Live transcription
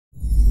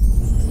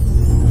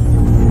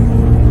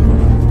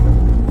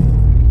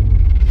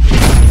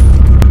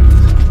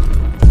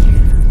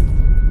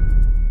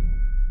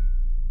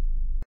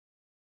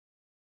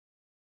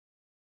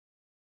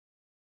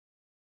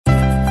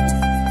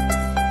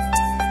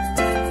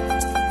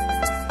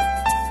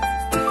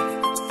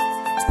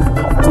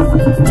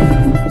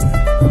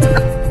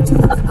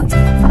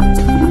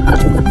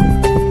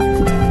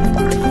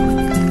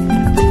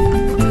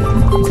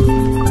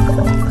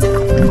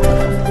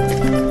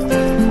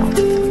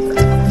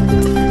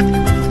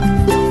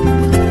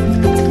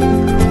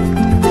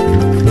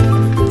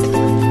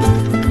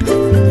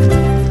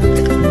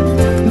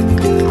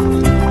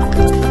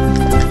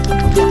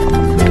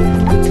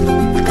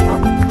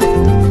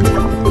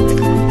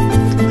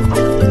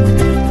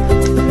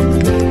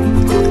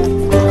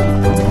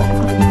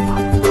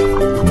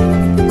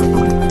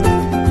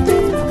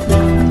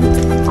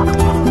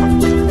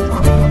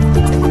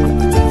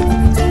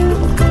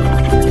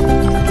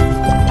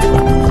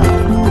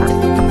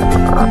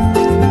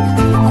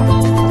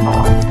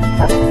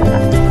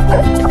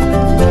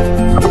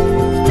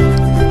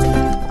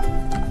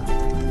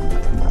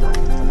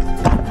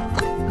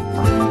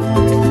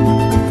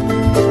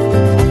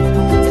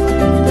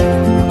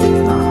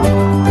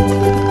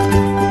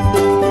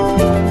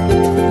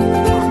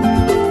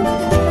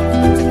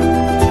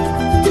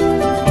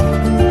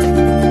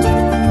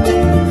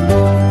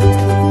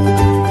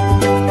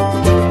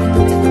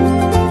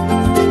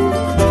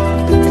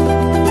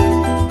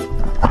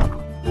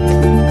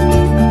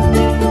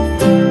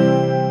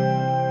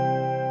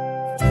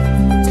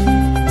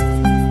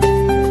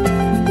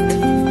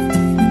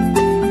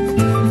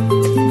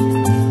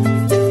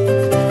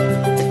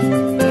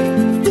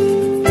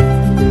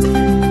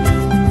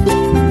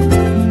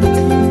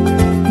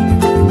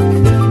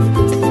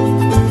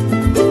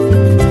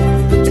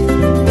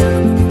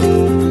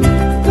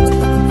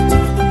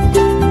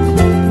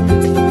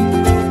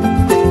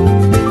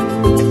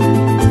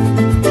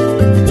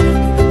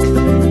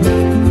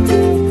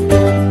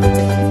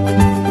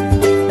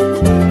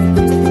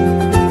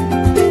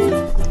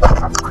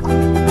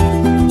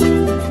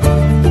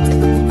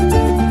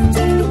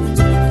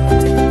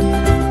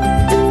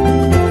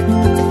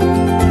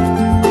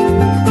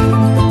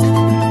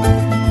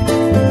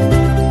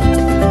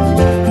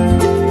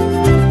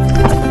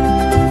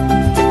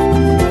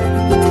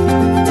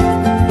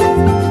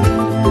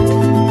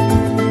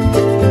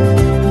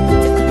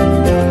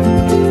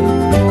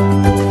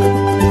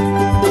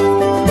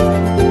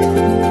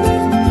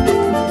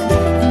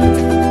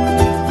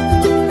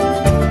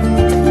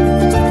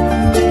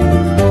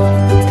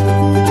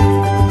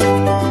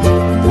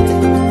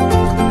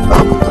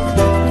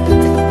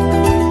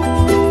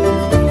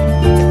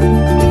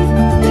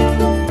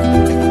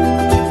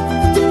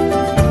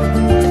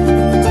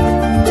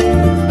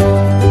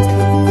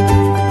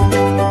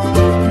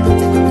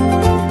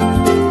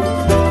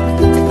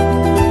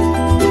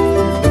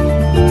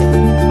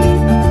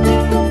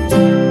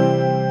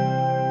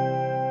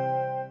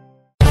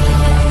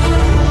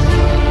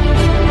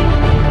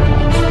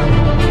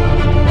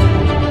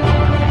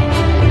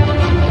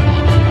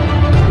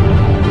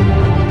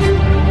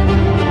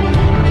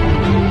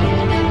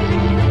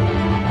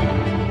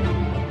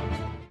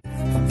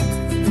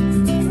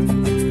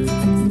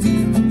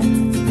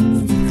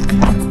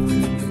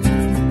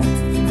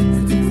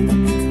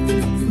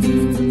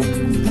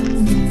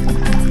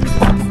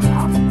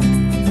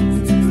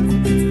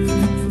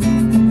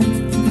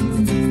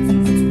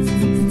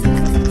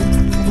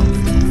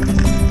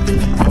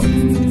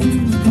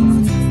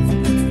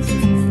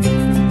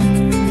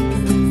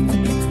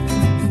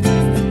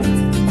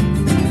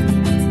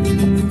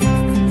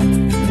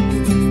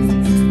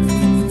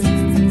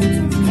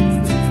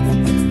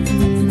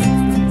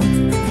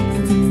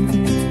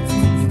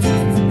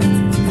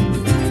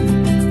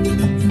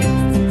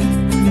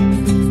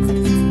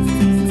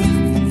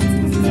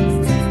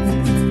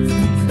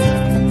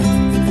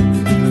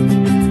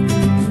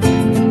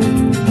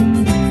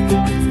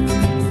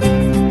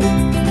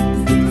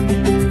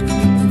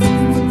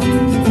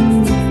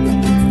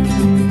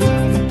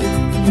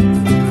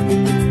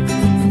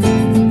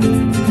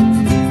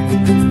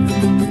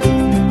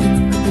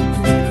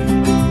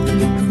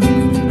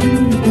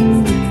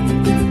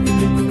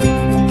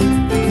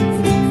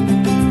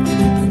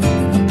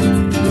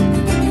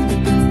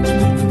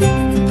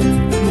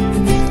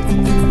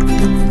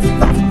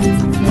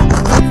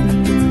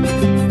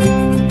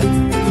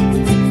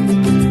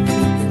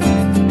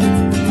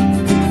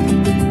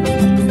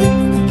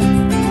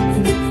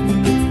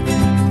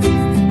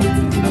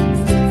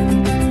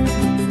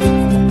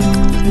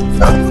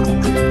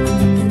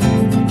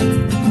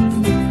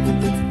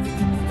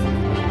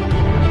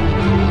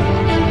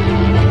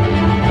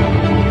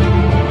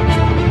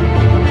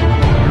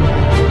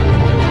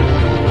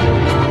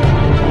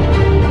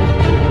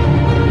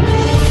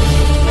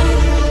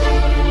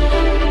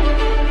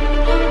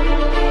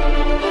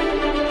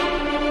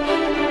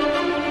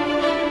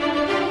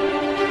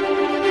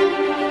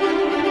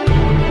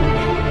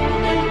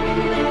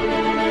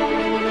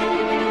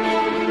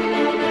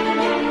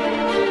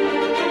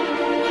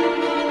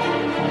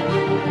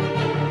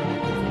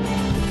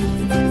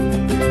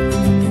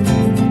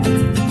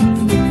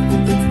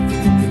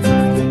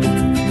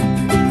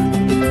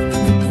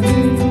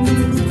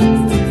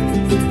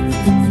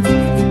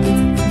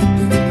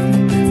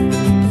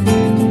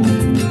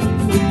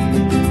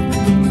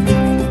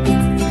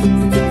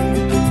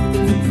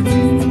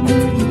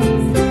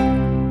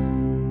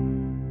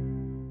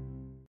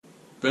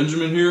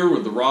Benjamin here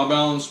with the Rob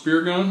Allen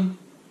Speargun.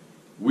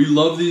 We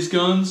love these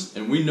guns,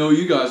 and we know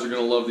you guys are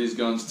going to love these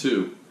guns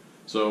too.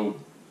 So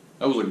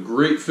that was a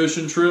great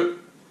fishing trip,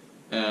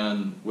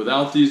 and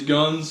without these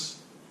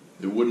guns,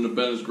 it wouldn't have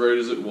been as great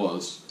as it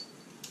was.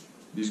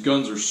 These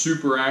guns are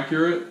super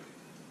accurate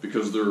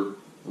because they're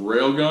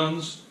rail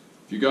guns.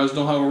 If you guys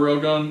don't have a rail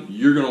gun,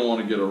 you're going to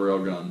want to get a rail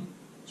gun.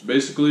 It's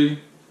basically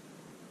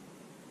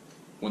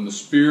when the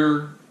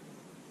spear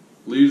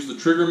leaves the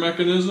trigger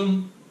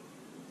mechanism,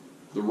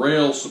 the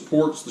rail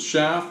supports the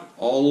shaft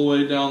all the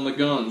way down the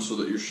gun so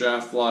that your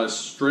shaft flies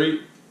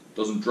straight,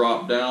 doesn't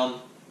drop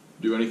down,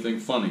 do anything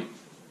funny.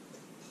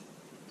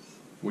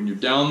 When you're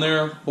down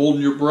there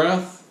holding your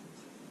breath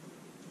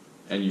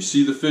and you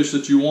see the fish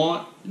that you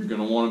want, you're going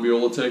to want to be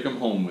able to take them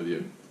home with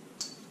you.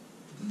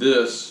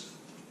 This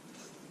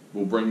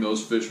will bring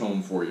those fish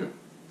home for you.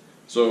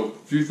 So, a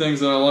few things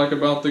that I like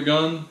about the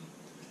gun: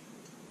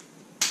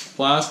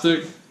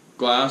 plastic,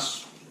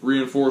 glass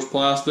reinforced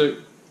plastic,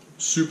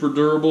 super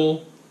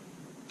durable,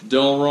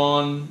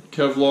 Delron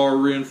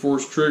Kevlar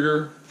reinforced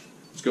trigger.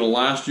 It's going to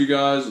last you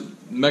guys.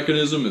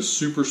 Mechanism is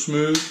super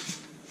smooth.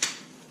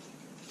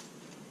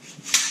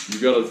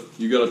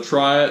 You gotta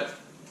try it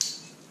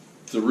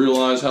to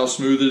realize how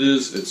smooth it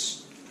is.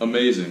 It's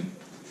amazing.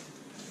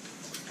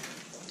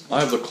 I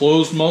have the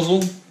closed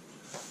muzzle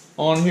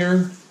on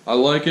here. I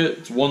like it.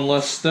 It's one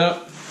less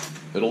step.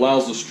 It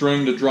allows the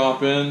string to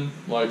drop in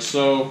like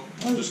so.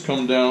 I just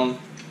come down,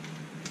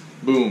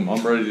 boom,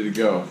 I'm ready to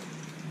go.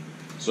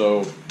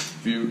 So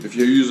if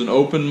you use an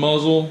open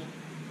muzzle,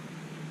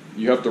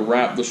 you have to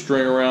wrap the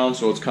string around,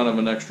 so it's kind of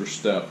an extra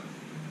step.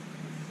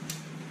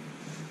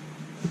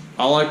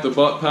 I like the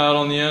butt pad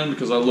on the end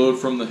because I load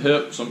from the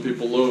hip. Some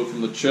people load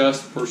from the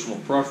chest, personal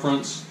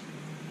preference.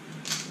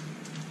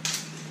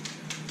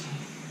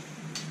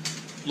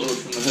 Load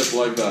from the hip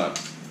like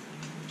that.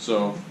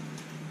 So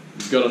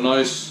you've got a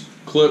nice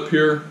clip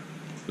here.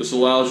 This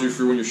allows you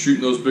for when you're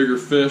shooting those bigger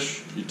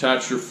fish, you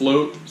attach your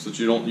float so that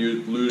you don't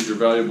lose your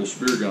valuable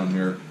spear gun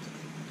here.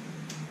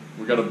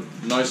 We got a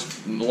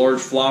nice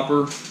large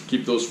flopper,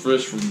 keep those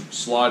fish from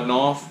sliding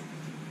off.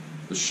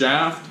 The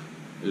shaft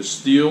is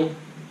steel.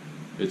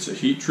 It's a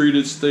heat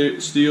treated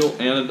steel,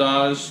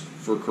 anodized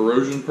for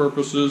corrosion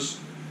purposes.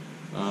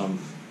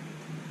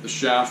 The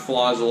shaft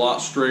flies a lot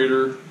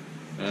straighter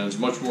and it's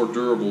much more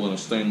durable than a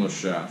stainless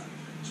shaft.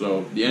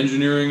 So the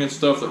engineering and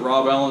stuff that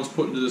Rob Allen's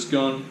put into this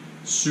gun,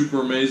 super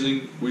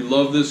amazing. We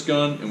love this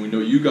gun, and we know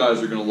you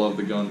guys are going to love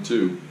the gun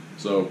too.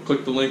 So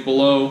click the link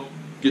below,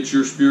 get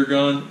your spear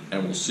gun,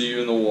 and we'll see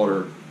you in the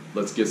water.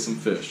 Let's get some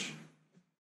fish.